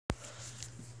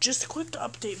just a quick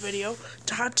update video.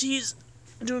 Tati's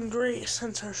doing great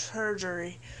since her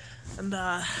surgery, and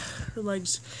her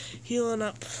leg's healing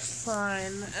up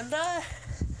fine, and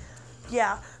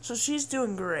yeah, so she's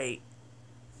doing great.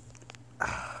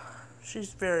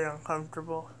 She's very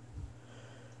uncomfortable,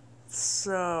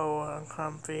 so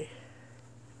uncomfy.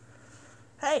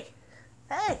 Hey,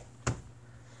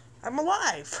 I'm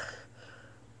alive.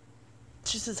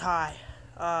 She says hi.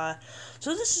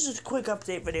 So this is just a quick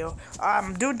update video.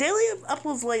 Doing daily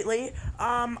uploads lately.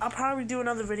 I'll probably do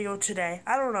another video today.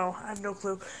 I don't know. I have no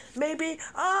clue. Maybe.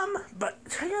 But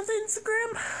check out the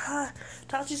Instagram.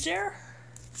 Tati's there.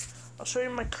 I'll show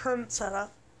you my current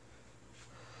setup.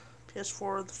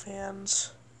 PS4, the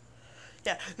fans.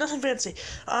 Yeah, nothing fancy.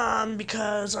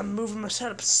 Because I'm moving my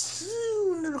setup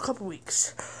soon in a couple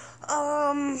weeks.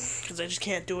 Because I just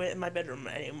can't do it in my bedroom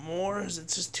anymore, because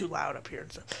it's just too loud up here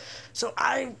and stuff. So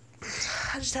I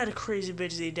just had a crazy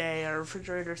busy day. Our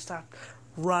refrigerator stopped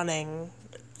running,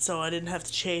 so I didn't have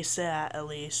to chase that, at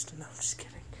least. No, I'm just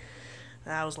kidding.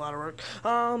 That was a lot of work.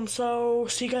 So,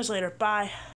 see you guys later. Bye.